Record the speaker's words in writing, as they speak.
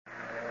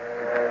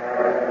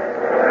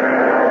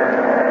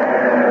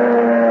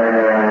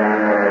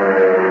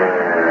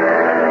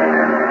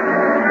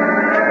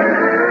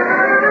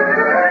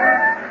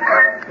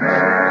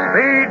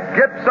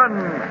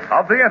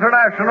of the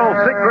International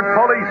Secret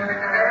Police.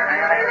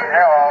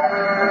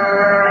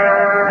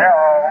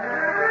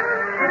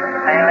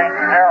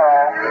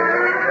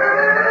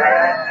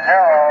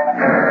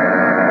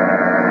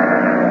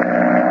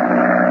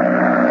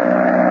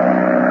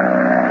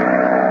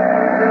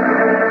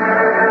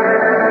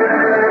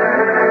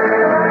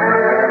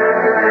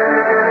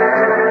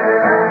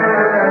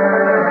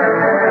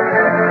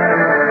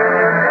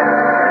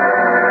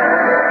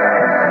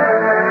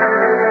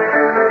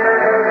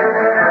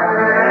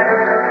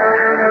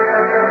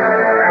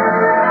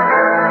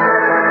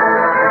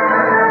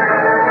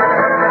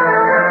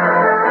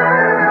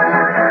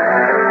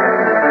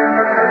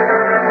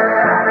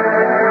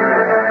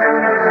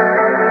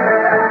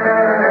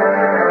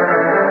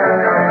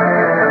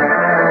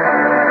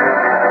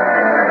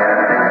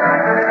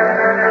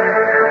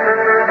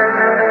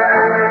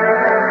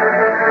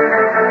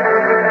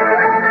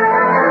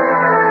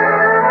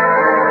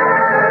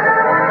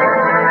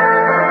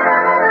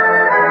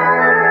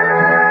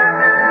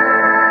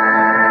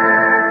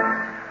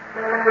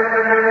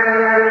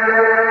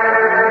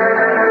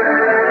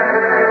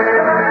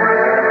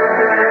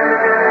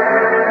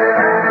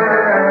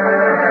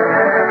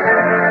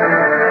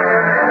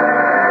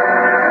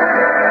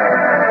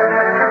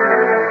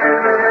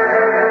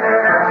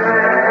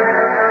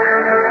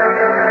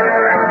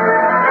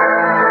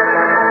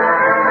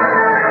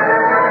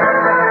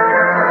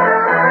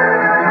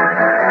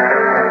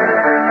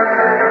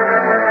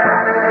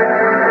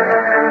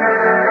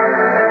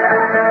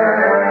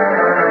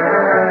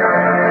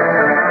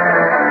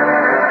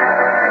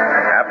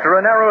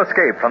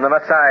 Escape from the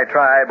Maasai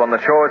tribe on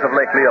the shores of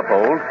Lake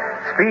Leopold,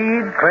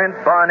 Speed, Clint,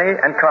 Barney,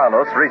 and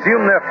Carlos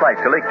resume their flight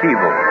to Lake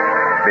Kivu.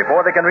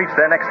 Before they can reach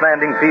their next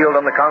landing field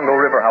on the Congo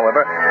River,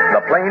 however,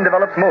 the plane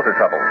develops motor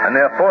trouble, and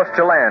they're forced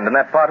to land in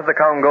that part of the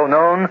Congo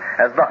known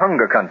as the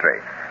Hunger Country,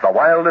 the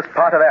wildest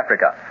part of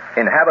Africa,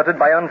 inhabited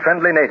by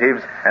unfriendly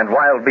natives and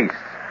wild beasts.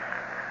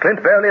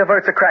 Clint barely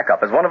averts a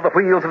crack-up as one of the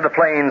wheels of the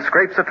plane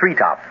scrapes a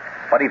treetop,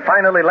 but he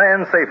finally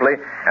lands safely,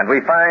 and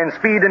we find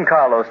Speed and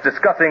Carlos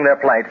discussing their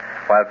plight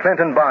while Clint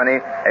and Barney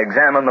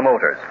examine the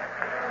motors.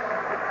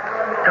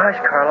 Gosh,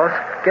 Carlos,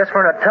 guess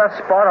we're in a tough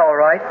spot, all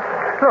right.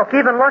 Look,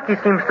 even Lucky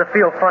seems to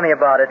feel funny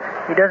about it.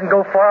 He doesn't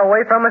go far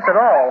away from us at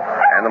all.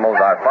 Animals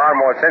are far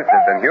more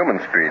sensitive than human,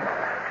 Speed.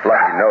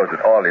 Lucky knows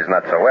that all is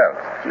not so well.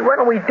 Gee, what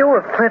do we do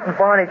if Clint and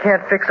Barney can't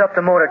fix up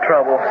the motor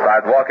trouble?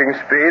 Start walking,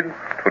 Speed.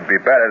 It would be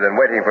better than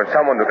waiting for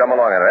someone to come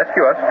along and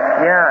rescue us.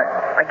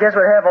 Yeah, I guess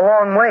we'd have a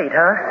long wait,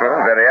 huh? Well,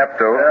 very apt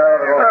to.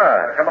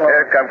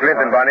 Here come Clint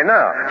and Barney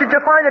now. Did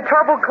you find the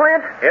trouble,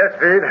 Clint? Yes,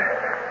 Speed.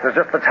 It's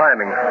just the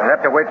timing. We'll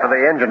have to wait for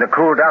the engine to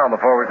cool down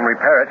before we can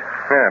repair it.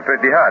 Yeah,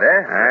 pretty hot,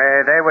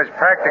 eh? They was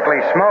practically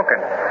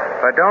smoking.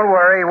 But don't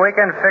worry, we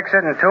can fix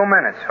it in 2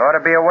 minutes. Ought to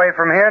be away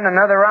from here in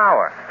another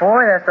hour.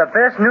 Boy, that's the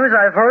best news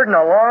I've heard in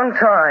a long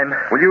time.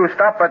 Will you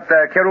stop at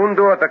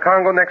Kirundu at the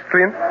Congo next,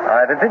 Clint?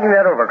 I've been thinking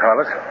that over,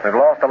 Carlos. We've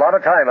lost a lot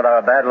of time with our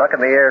bad luck in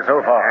the air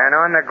so far. And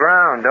on the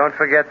ground, don't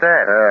forget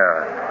that.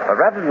 But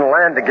rather than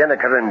land again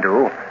at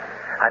Kirundu,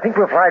 I think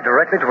we'll fly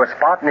directly to a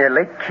spot near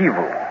Lake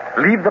Kivu,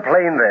 leave the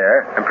plane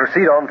there, and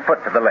proceed on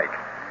foot to the lake.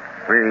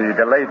 If we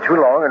delay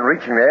too long in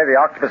reaching there, the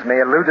octopus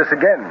may elude us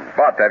again.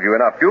 But have you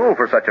enough fuel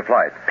for such a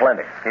flight?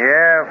 Plenty.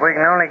 Yeah, if we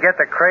can only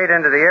get the crate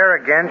into the air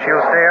again,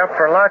 she'll stay up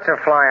for lots of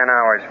flying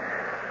hours.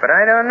 But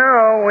I don't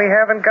know. We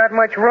haven't got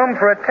much room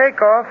for a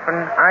takeoff,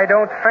 and I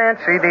don't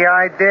fancy the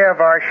idea of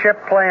our ship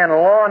playing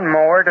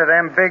lawnmower to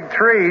them big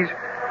trees.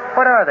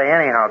 What are they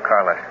anyhow,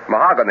 Carlos?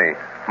 Mahogany.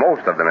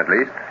 Most of them, at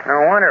least.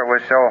 No wonder it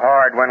was so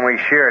hard when we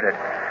sheared it.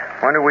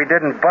 Wonder we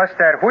didn't bust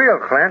that wheel,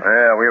 Clint.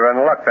 Yeah, we were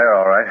in luck there,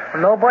 all right.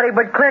 Nobody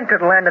but Clint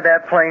could land at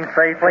that plane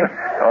safely.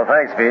 Oh,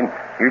 thanks, Speed.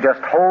 You just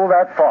hold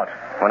that thought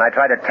when I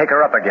try to take her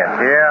up again.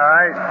 Well,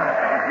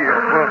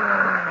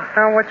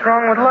 now what's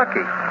wrong with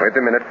Lucky? Wait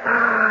a minute.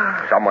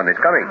 Someone is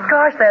coming.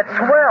 Gosh, that's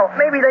swell.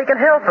 Maybe they can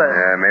help us.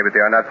 Maybe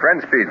they are not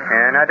friends, Speed.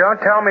 And now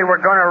don't tell me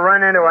we're going to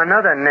run into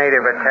another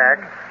native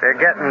attack. They're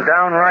getting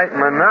downright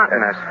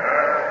monotonous.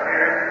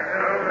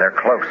 They're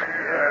close.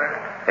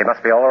 They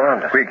must be all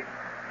around us. Quick.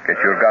 Get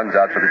your guns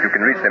out so that you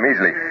can reach them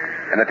easily.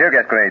 And the tear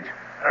gas grenades.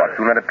 But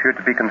do not appear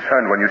to be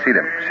concerned when you see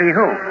them. See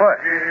who? What?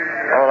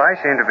 All I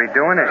seem to be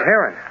doing is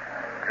hearing.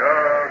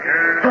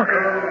 Look,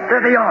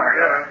 there they are.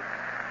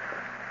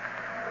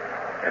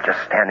 They're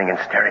just standing and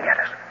staring at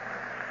us.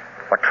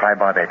 What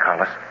tribe are they,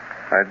 Carlos?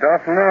 I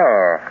don't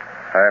know.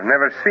 I have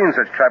never seen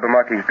such tribal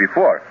markings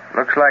before.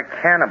 Looks like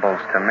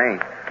cannibals to me.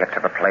 Get to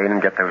the plane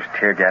and get those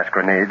tear gas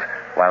grenades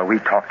while we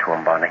talk to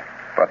them, Barney.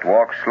 But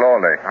walk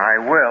slowly. I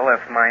will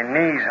if my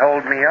knees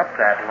hold me up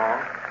that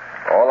long.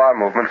 All our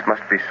movements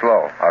must be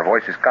slow. Our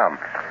voices calm.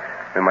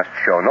 We must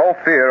show no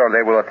fear or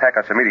they will attack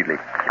us immediately.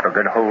 Keep a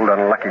good hold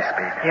on Lucky,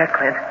 Speed. Yeah,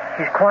 Clint.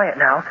 He's quiet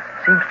now.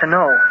 Seems to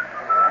know.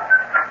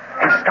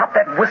 Hey, stop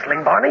that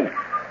whistling, Barney.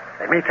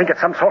 They may think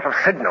it's some sort of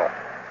signal.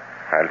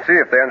 I'll see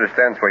if they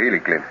understand Swahili,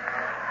 Clint.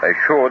 They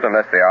should,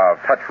 unless they are out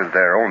of touch with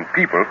their own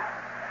people.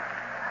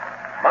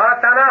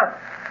 Maratana!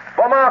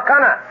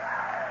 Bomakana!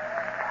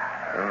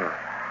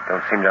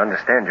 Don't seem to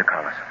understand you,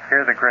 Carlos.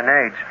 Here are the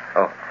grenades.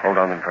 Oh, hold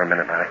on them for a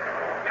minute, Bonnie.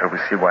 Till we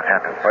see what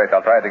happens. Wait,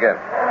 I'll try it again.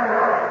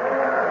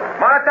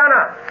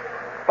 Maratana!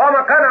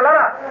 Pamakana,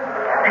 Lara!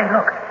 Hey,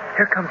 look.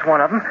 Here comes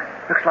one of them.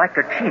 Looks like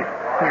the chief.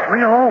 He's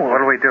real old.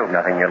 What'll we do?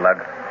 Nothing, you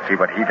lug. See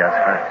what he does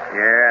first.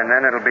 Yeah, and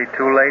then it'll be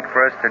too late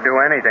for us to do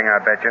anything,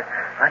 I bet you.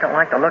 I don't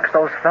like the looks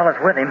of those fellas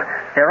with him.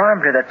 They're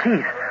armed to the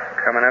teeth.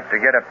 Coming up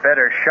to get a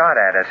better shot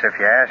at us, if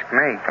you ask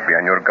me. Be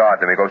on your guard,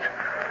 amigos.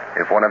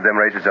 If one of them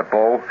raises a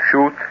bow,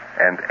 shoot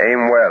and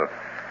aim well.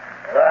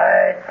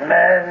 White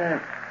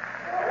men,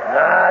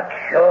 not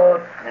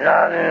shoot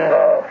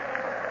Nango.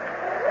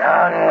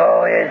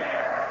 Nango is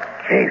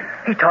chief.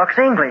 He talks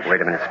English.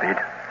 Wait a minute, Speed.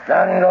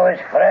 Nango is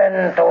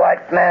friend to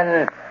white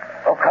men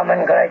who come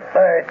in great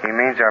birds. He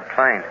means our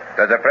plane.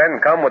 Does a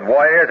friend come with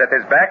warriors at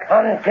his back?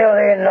 Until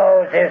he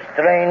knows his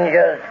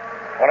strangers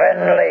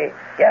friendly.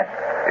 Yes?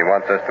 He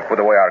wants us to put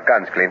away our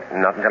guns, Clint.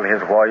 Not until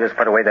his warriors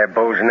put away their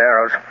bows and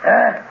arrows.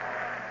 Huh?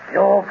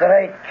 You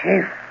great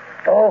chief,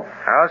 too?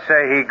 I'll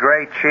say he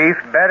great chief,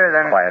 better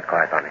than... Quiet,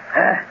 Bonnie.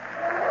 Huh?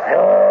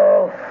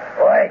 You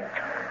wait.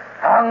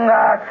 Hey,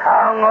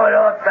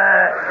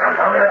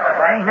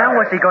 now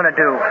what's he going to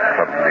do?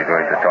 Probably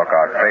going to talk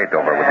our fate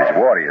over with his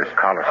warriors.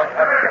 Carlos,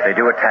 if they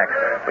do attack,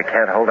 we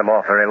can't hold them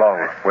off very long.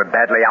 We're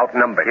badly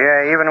outnumbered.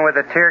 Yeah, even with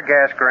the tear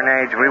gas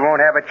grenades, we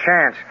won't have a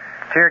chance.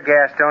 Tear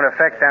gas don't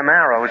affect them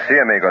arrows. See,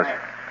 amigos,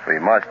 we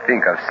must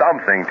think of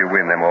something to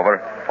win them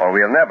over, or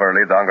we'll never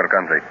leave the Hunger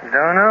Country.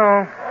 Don't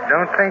know.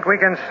 Don't think we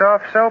can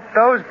soft soap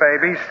those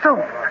babies.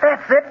 Soap.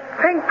 That's it.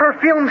 Pink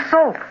perfume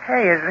soap.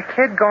 Hey, is the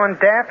kid going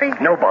daffy?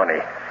 No,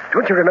 Bonnie.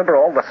 Don't you remember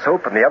all the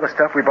soap and the other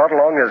stuff we brought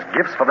along as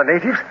gifts for the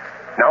natives?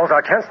 Now's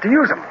our chance to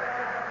use them.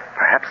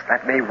 Perhaps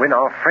that may win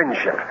our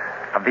friendship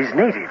of these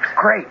natives.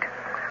 Great.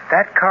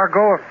 That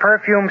cargo of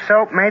perfume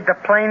soap made the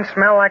plane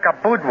smell like a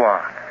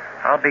boudoir.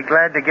 I'll be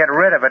glad to get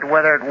rid of it,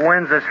 whether it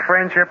wins us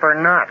friendship or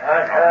not.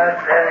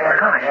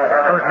 Gosh,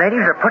 those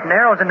natives are putting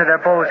arrows into their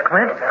bows,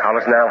 Clint.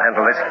 Carlos and I'll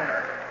handle this.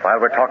 While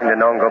we're talking to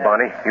Nongo,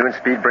 Bonnie, you and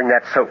Speed bring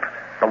that soap,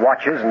 the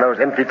watches, and those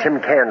empty tin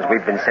cans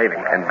we've been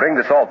saving. And bring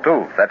the salt,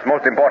 too. That's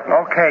most important.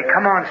 Okay,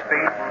 come on,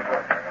 Speed.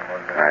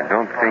 I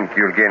don't think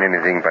you'll gain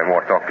anything by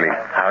more talk, Clint.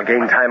 I'll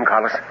gain time,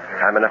 Carlos.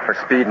 Time enough for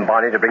Speed and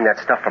Bonnie to bring that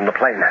stuff from the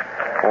plane.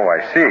 Oh,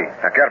 I see.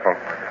 Now, careful.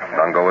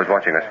 Nongo is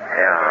watching us.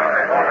 Yeah.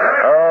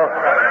 Oh,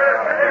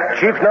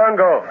 Chief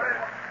Nongo,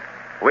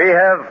 we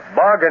have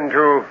bargain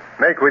to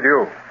make with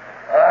you.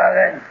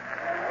 Bargain?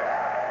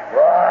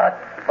 What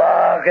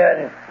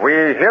bargain? We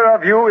hear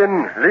of you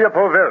in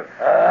Leopoldville.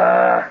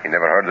 He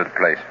never heard of the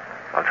place.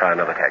 I'll try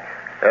another tag.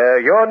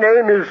 Your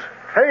name is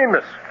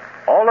famous.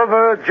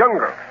 Oliver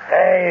Jungle.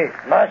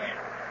 Famous?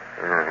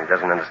 He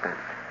doesn't understand.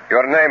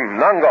 Your name,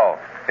 Nongo,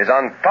 is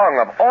on tongue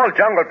of all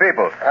jungle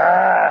people.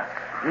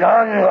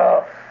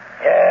 Nango.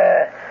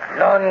 Yeah,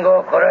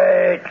 Nango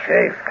great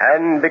chief.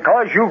 And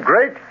because you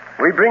great,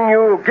 we bring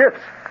you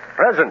gifts,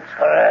 presents.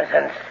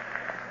 Presents.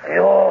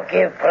 You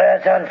give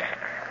presents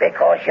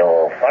because you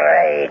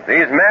afraid.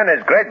 These men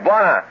is great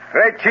Buana,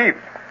 great chief,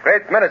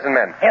 great medicine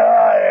men. You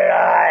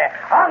lie.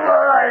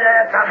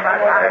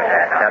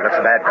 That looks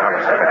bad,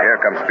 Carlos. But here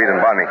come Speed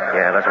and Bonnie.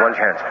 Yeah, there's one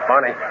chance.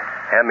 Bonnie,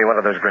 hand me one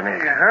of those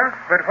grenades. Huh?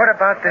 But what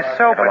about this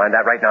soap? Never mind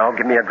that right now.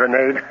 Give me a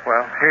grenade.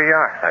 Well, here you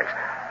are. Thanks.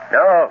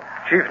 No,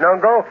 Chief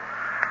Nongo,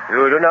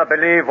 you do not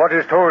believe what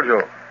is told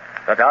you.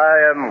 That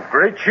I am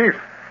great chief,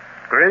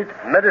 great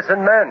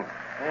medicine man.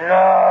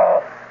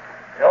 No.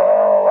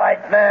 No,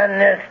 white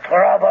man is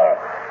trouble.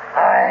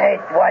 I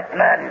hate white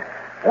man.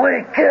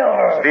 We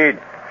kill. Speed,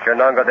 show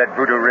Nongo that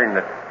voodoo ring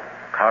that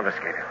Carlos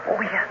gave you.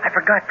 Oh, yeah, I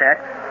forgot that.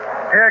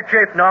 Here,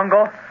 Chief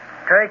Nongo,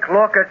 take a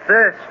look at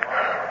this.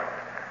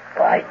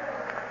 White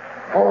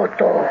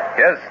voodoo.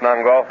 Yes,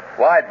 Nongo.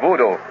 White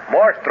voodoo.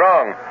 More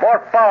strong, more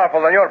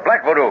powerful than your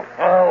black voodoo.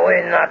 Oh,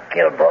 we not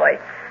kill boy.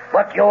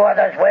 But you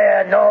others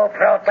wear no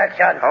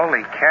protection.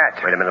 Holy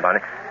cats. Wait a minute,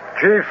 Bonnie.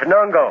 Chief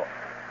Nongo,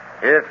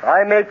 if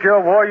I make your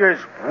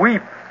warriors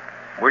weep,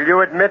 will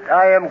you admit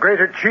I am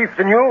greater chief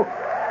than you?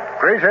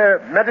 Greater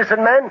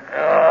medicine man?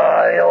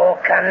 Oh, you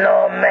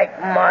cannot make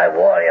my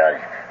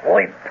warriors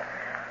weep.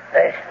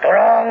 The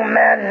strong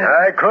men.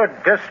 I could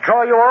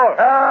destroy you all.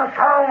 That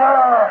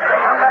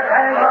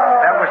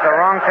was the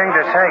wrong thing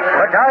to say.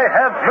 But I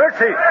have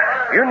mercy.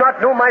 You not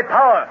know my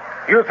power.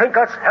 You think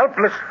us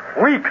helpless,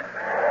 weak.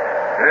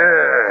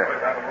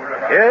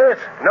 Yes,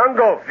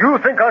 Nongo, you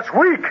think us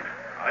weak.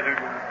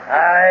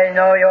 I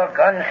know your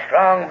guns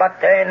strong, but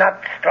they're not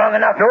strong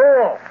enough.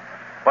 No,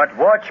 but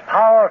watch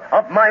power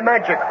of my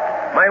magic,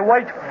 my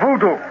white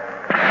voodoo.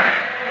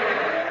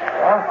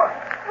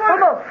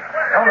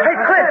 Hey,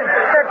 Clint,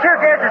 that tear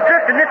gas is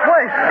drifting this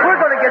way. We're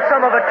going to get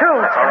some of it, too.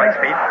 That's all right,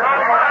 Speed.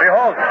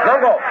 Behold,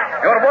 Nongo,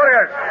 your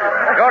warriors,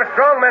 your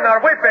strong men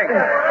are weeping.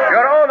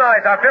 Your own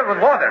eyes are filled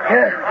with water.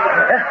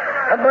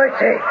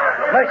 Mercy.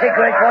 Mercy,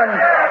 great one.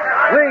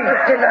 We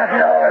did not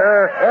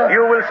know.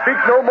 You will speak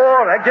no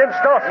more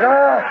against us.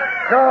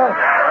 No.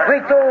 We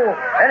do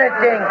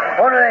anything.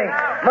 Only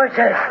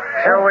mercy.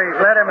 Shall we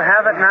let him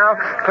have it now,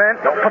 Clint?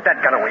 No, put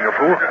that gun away, you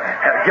fool.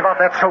 Give out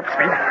that soap,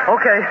 Speed.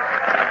 Okay.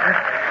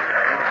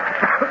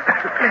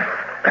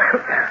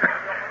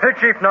 Hey,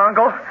 Chief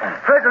Nongo.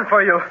 Present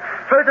for you.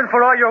 Present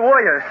for all your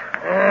warriors.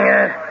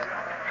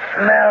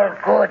 Smell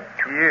good.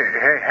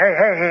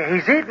 Hey,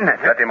 he's eating it.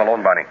 Let him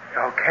alone, Barney.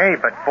 Okay,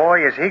 but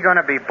boy, is he going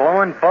to be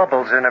blowing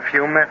bubbles in a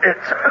few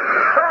minutes.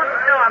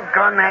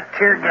 Doggone that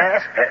tear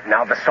gas.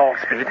 Now the salt,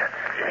 Speed. Oh,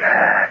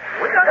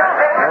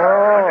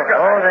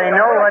 they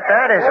know what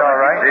that is, all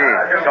right. See,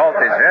 salt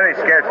is very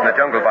scarce in the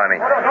jungle, Barney.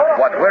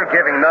 What we're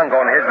giving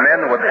Nungo and his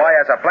men would buy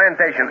us a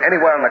plantation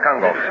anywhere in the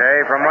Congo.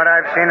 Say, from what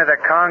I've seen of the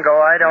Congo,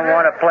 I don't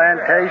want a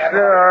plantation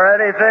or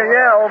anything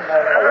else.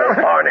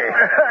 Barney.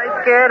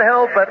 I can't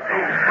help it.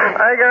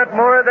 I got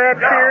more of that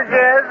tear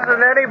gas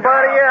than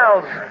anybody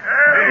else.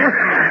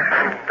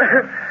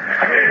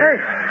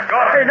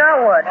 Hey,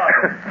 now what?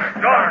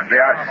 They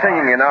are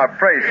singing in our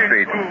praise,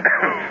 Speed.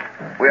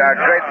 We are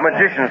great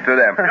magicians to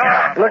them.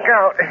 Look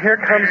out. Here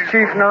comes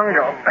Chief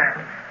Nungo.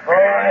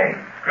 Boy,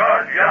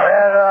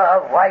 wear a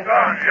white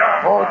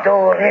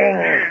voodoo ring.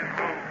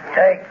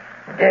 Take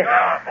this,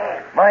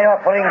 my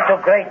offering to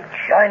great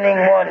shining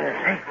ones.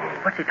 Hey,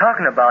 what's he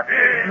talking about?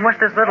 And what's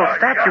this little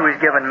statue he's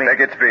giving me? Take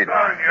it, Speed.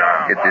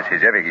 Get this,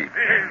 his effigy,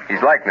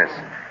 his likeness.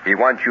 He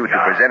wants you to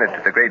present it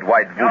to the great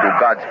white voodoo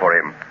gods for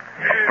him.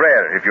 A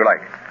prayer, if you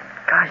like.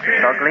 Gosh,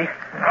 it's ugly.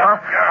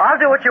 I'll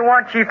do what you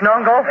want, Chief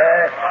Nongo.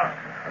 Yes,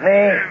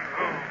 me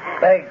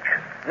beg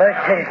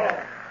mercy.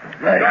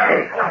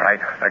 Mercy. All right,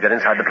 now get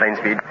inside the plane,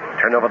 Speed.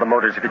 Turn over the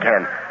motors if you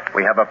can.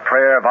 We have a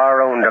prayer of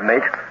our own to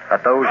make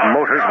that those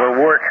motors will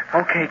work.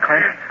 Okay,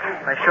 Clint.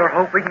 I sure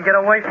hope we can get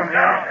away from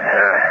here.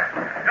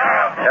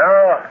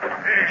 Now,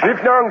 Chief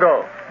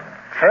Nongo,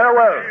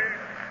 farewell.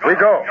 We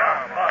go.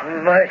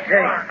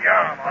 Mercy.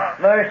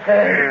 Mercy.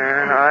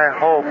 And I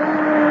hope.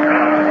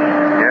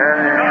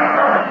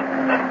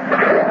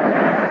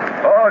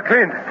 Oh,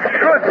 Clint.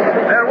 Good.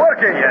 They're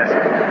working.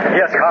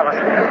 Yes, Carlos.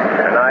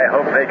 And I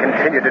hope they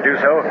continue to do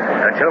so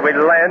until we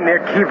land near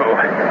Kivu.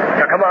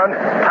 Now, come on.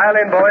 Pile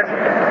in, boys.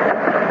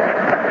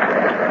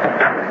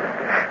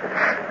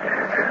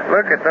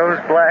 Look at those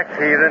black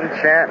heathen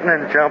chanting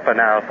and jumping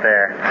out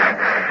there.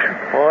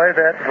 Boy,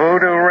 that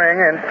voodoo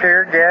ring and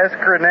tear gas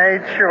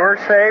grenade sure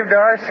saved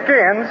our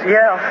skins.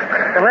 Yeah.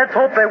 And let's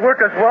hope they work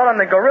as well in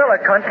the gorilla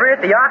country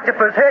at the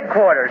octopus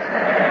headquarters.